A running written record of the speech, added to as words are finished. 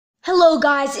Hello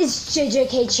guys, it's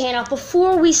JJK channel.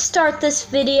 Before we start this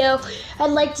video, I'd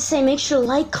like to say make sure to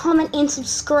like, comment, and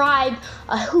subscribe.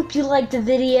 I hope you liked the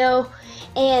video,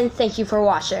 and thank you for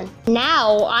watching.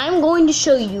 Now, I'm going to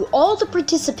show you all the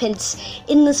participants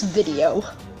in this video.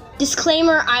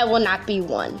 Disclaimer, I will not be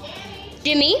one.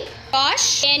 Jimmy,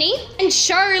 Josh, Danny, and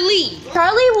Charlie.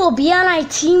 Charlie will be on a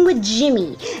team with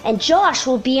Jimmy, and Josh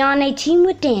will be on a team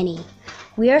with Danny.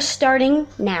 We are starting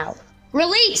now.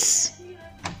 Release!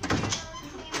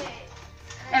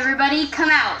 Everybody come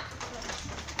out.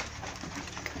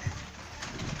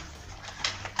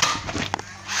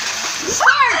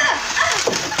 Start!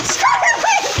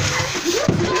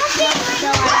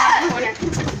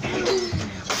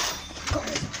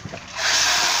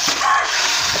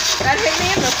 That hit me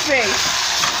in the face.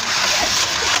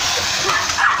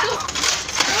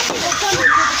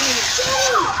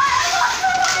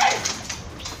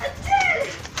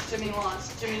 Jimmy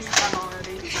lost. Jimmy's done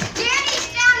already. Danny's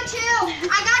down too.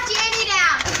 I got Danny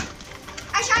down.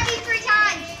 I shot you 3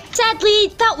 times. Sadly,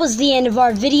 that was the end of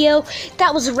our video.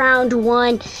 That was round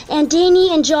 1, and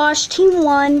Danny and Josh, team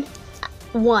 1,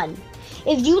 won.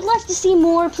 If you'd like to see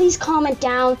more, please comment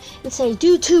down and say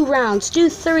do 2 rounds, do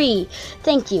 3.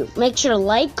 Thank you. Make sure to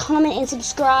like, comment, and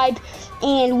subscribe,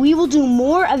 and we will do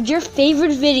more of your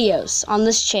favorite videos on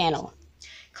this channel.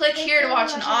 Click here to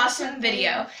watch an awesome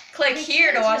video. Click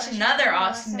here to watch another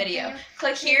awesome video.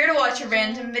 Click here to watch a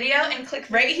random video, and click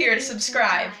right here to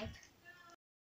subscribe.